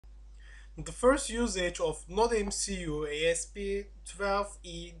The first usage of NodeMCU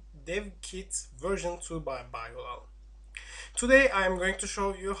ESP12E DEVKIT version 2 by Biolal. Today I am going to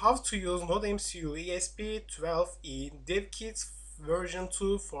show you how to use NodeMCU ESP12E DEVKIT version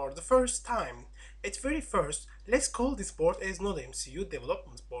 2 for the first time. At very first, let's call this board as NodeMCU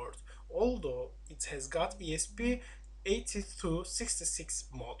development board, although it has got ESP8266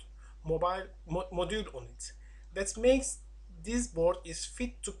 module on it. That makes this board is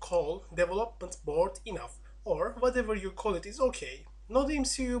fit to call development board enough, or whatever you call it is okay.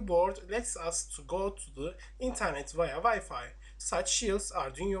 NodeMCU board lets us to go to the internet via Wi-Fi. Such shields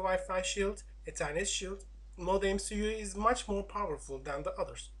Arduino Wi-Fi shield, Ethernet shield. NodeMCU is much more powerful than the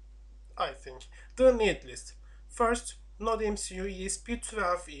others, I think. The need list. First, NodeMCU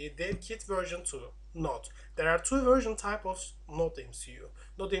ESP12E DEVKIT version 2. Note: there are two version type of NodeMCU.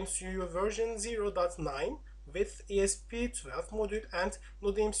 NodeMCU version 0.9 with ESP12 module and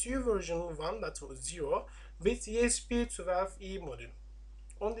NodeMCU version 1.0 with ESP12E module.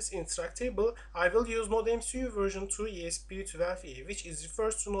 On this instruct table, I will use NodeMCU version 2 ESP12E, which is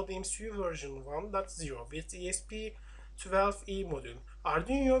refers to NodeMCU version 1.0 with ESP12E module.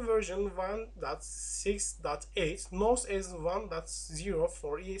 Arduino version 1.6.8 knows as 1.0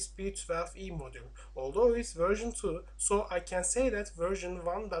 for ESP12E module, although it's version 2, so I can say that version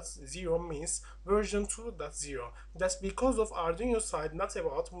 1.0 means version 2.0. That's because of Arduino side, not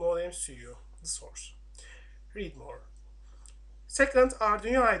about NodeMCU, the source. Read more. Second,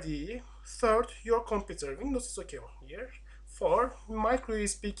 Arduino IDE. Third, your computer. Windows is okay here. 4. Micro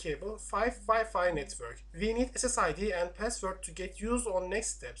USB cable. 5. Wi-Fi network. We need SSID and password to get used on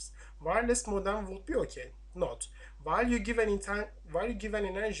next steps. Wireless modem would be okay. Note: while you give an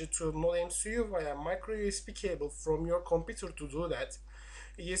energy to NodeMCU via micro USB cable from your computer to do that,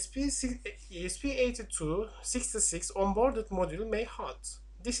 ESP8266 onboarded module may hot.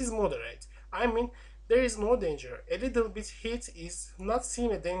 This is moderate. I mean, there is no danger. A little bit heat is not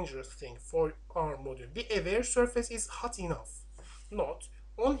seem a dangerous thing for our module. Be aware surface is hot enough. Note: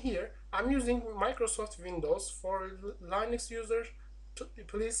 on here I'm using Microsoft Windows. For Linux user,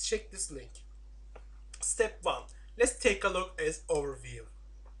 please check this link. Step 1. Let's take a look at overview.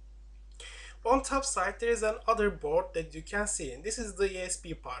 On top side there is another board that you can see. This is the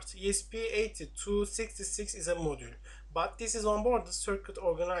ESP part. ESP8266 is a module, but this is on board the circuit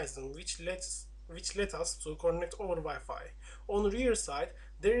organizer which let us to connect over Wi-Fi. On rear side,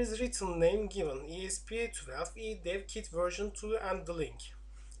 there is written name given ESP12E DEVKIT version 2 and the link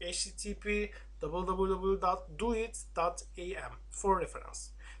http www.doit.am for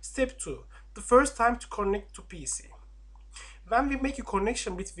reference. Step 2. The first time to connect to PC. When we make a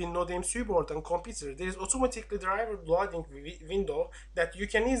connection between NodeMCU board and computer, there is automatically driver loading window that you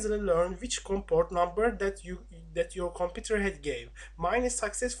can easily learn which COM port number that your computer had gave. Mine is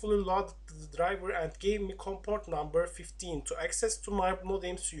successfully loaded the driver and gave me COM port number 15 to access to my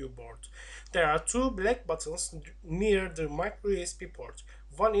NodeMCU board. There are two black buttons near the micro USB port.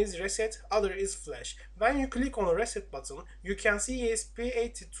 One is reset, other is flash. When you click on the reset button, you can see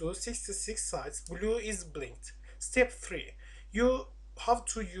ESP8266 sides blue is blinked. Step 3. You have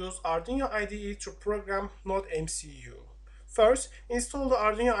to use Arduino IDE to program NodeMCU. First, install the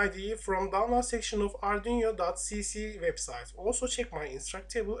Arduino IDE from download section of arduino.cc website. Also check my instruct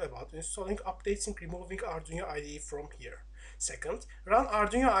table about installing, updating, removing Arduino IDE from here. Second, run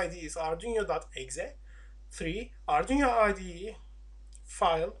Arduino IDE is arduino.exe. 3. Arduino IDE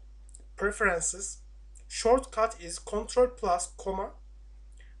file, preferences, shortcut is Ctrl plus comma,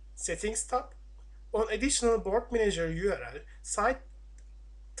 settings tab. On additional board manager URL site,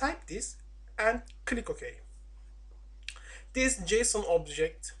 type this and click OK. This JSON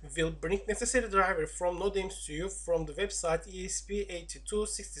object will bring necessary driver from NodeMCU from the website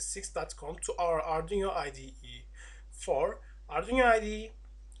esp8266.com to our Arduino IDE. For Arduino IDE,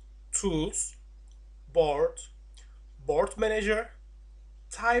 Tools, Board, Board Manager,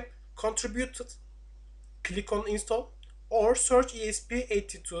 type Contributed, click on Install, or search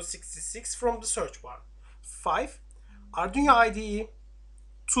ESP8266 from the search bar. 5. Arduino IDE,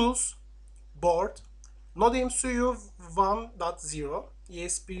 Tools, Board, NodeMCU 1.0,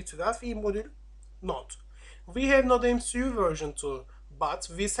 ESP12E module. Note: we have NodeMCU version 2, but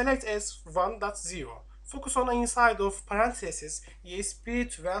we select as 1.0. Focus on the inside of parentheses,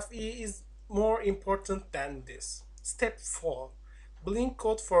 ESP12E is more important than this. Step 4. Blink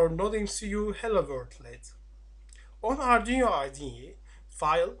code for NodeMCU Hello World LED. On Arduino IDE,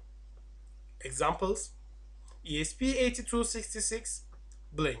 File, Examples, ESP8266,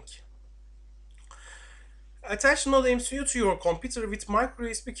 Blink. Attach NodeMCU to your computer with micro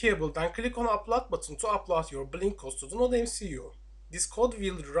USB cable, then click on Upload button to upload your Blink codes to the NodeMCU. This code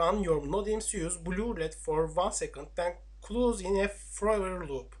will run your NodeMCU's blue LED for 1 second, then close in a forever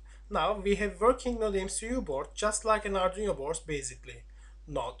loop. Now we have working NodeMCU board just like an Arduino board basically.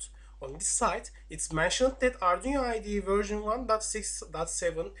 Note: on this site, it's mentioned that Arduino IDE version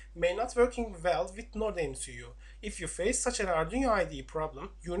 1.6.7 may not working well with NodeMCU. If you face such an Arduino IDE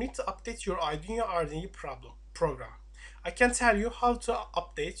problem, you need to update your Arduino IDE program. I can tell you how to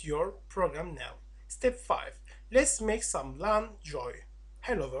update your program now. Step 5. Let's make some LAN joy.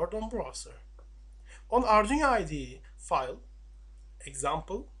 Hello World on browser. On Arduino IDE file,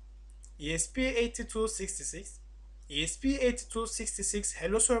 example, ESP8266, ESP8266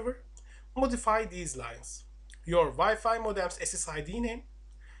 hello server, modify these lines. Your Wi-Fi modem's SSID name,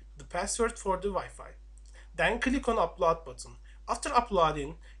 the password for the Wi-Fi. Then click on upload button. After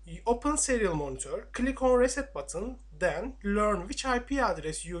uploading, you open serial monitor, click on reset button, then learn which IP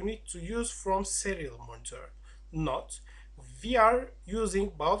address you need to use from serial monitor. Note: we are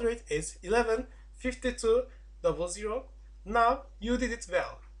using baud rate as 11.5200. Now you did it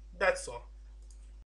well. That's all.